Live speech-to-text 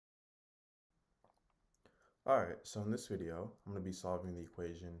Alright, so in this video, I'm going to be solving the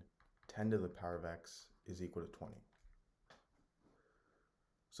equation 10 to the power of x is equal to 20.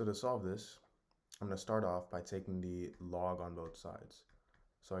 So to solve this, I'm going to start off by taking the log on both sides.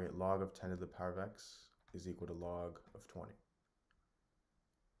 So I get log of 10 to the power of x is equal to log of 20.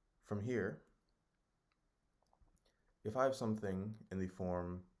 From here, if I have something in the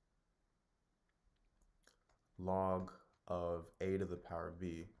form log of a to the power of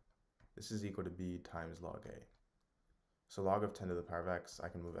b, this is equal to b times log a. So log of 10 to the power of x, I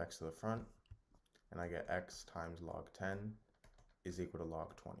can move x to the front, and I get x times log 10 is equal to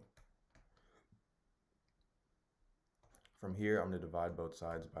log 20. From here, I'm going to divide both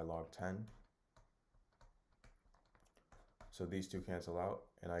sides by log 10. So these two cancel out,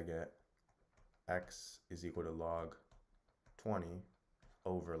 and I get x is equal to log 20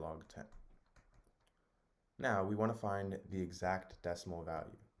 over log 10. Now, we want to find the exact decimal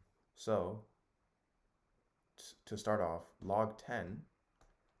value. So, to start off, log 10,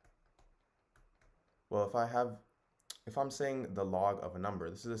 well, if I'm saying the log of a number,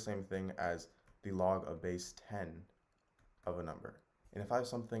 this is the same thing as the log of base 10 of a number. And if I have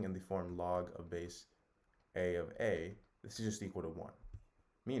something in the form log of base a of a, this is just equal to 1,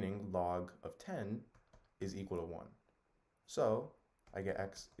 meaning log of 10 is equal to 1. So I get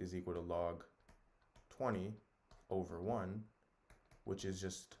x is equal to log 20 over 1, which is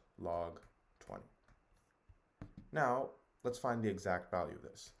just log 20. Now, let's find the exact value of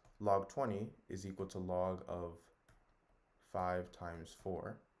this. Log 20 is equal to log of 5 times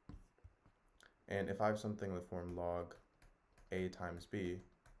 4. And if I have something in the form log a times b,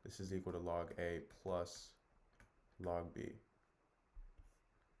 this is equal to log a plus log b.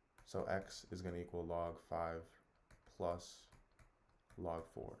 So x is going to equal log 5 plus log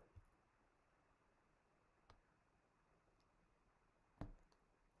 4.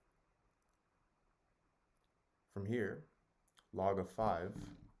 From here, log of 5,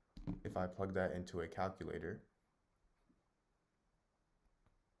 if I plug that into a calculator,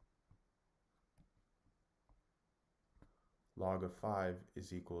 log of 5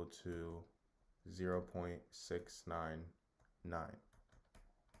 is equal to 0.699.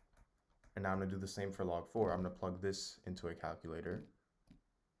 And now I'm going to do the same for log 4. I'm going to plug this into a calculator.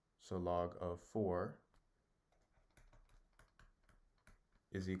 So log of 4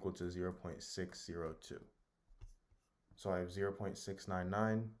 is equal to 0.602. So I have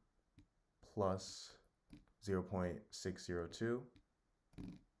 0.699 plus 0.602,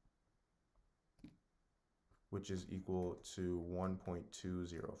 which is equal to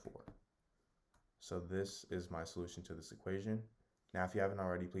 1.204. So this is my solution to this equation. Now, if you haven't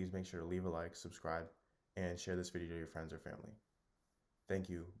already, please make sure to leave a like, subscribe, and share this video to your friends or family. Thank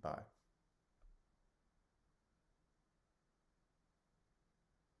you. Bye.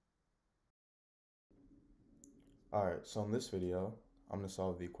 Alright, so in this video, I'm going to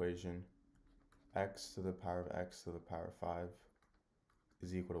solve the equation x to the power of x to the power of 5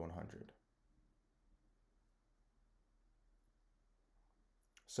 is equal to 100.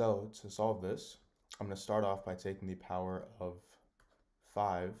 So to solve this, I'm going to start off by taking the power of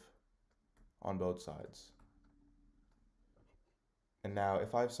 5 on both sides. And now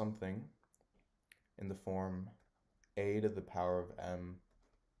if I have something in the form a to the power of m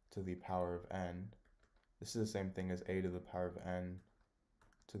to the power of n, this is the same thing as a to the power of n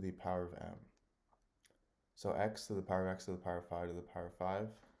to the power of m. So x to the power of x to the power of 5 to the power of 5,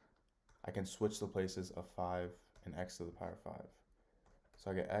 I can switch the places of 5 and x to the power of 5.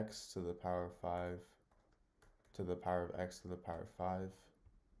 So I get x to the power of 5 to the power of x to the power of 5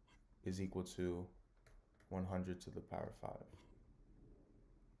 is equal to 100 to the power of 5.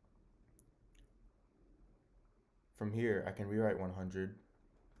 From here, I can rewrite 100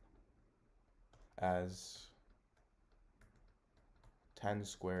 as 10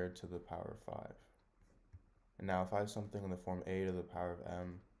 squared to the power of 5. And now if I have something in the form a to the power of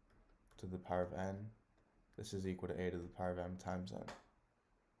m to the power of n, this is equal to a to the power of m times n.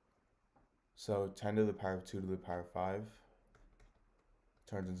 So 10 to the power of 2 to the power of 5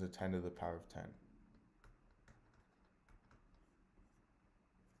 turns into 10 to the power of 10.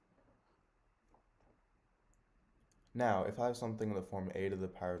 Now, if I have something in the form a to the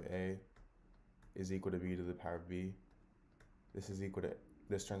power of a is equal to b to the power of b, this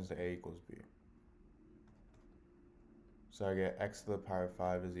turns to a equals b. So I get x to the power of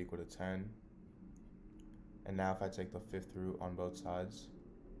 5 is equal to 10. And now if I take the fifth root on both sides,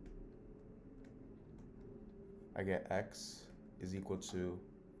 I get x is equal to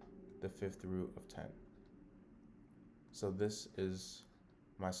the fifth root of 10. So this is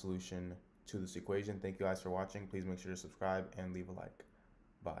my solution to this equation. Thank you guys for watching. Please make sure to subscribe and leave a like.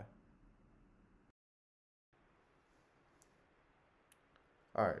 Bye.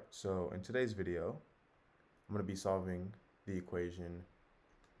 Alright, so in today's video, I'm going to be solving the equation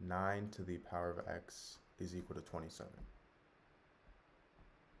 9 to the power of x is equal to 27.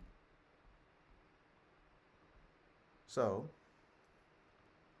 So,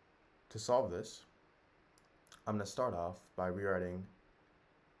 to solve this, I'm going to start off by rewriting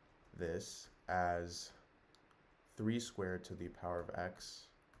this as 3 squared to the power of x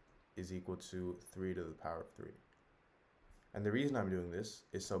is equal to 3 to the power of 3. And the reason I'm doing this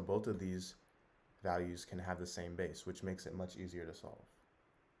is so both of these values can have the same base, which makes it much easier to solve.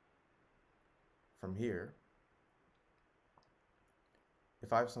 From here,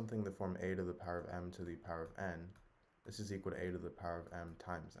 if I have something in the form a to the power of m to the power of n, this is equal to a to the power of m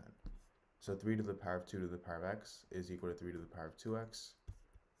times n. So 3 to the power of 2 to the power of x is equal to 3 to the power of 2x.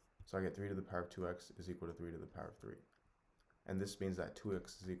 So I get 3 to the power of 2x is equal to 3 to the power of 3. And this means that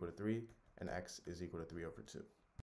 2x is equal to 3 and x is equal to 3 over 2.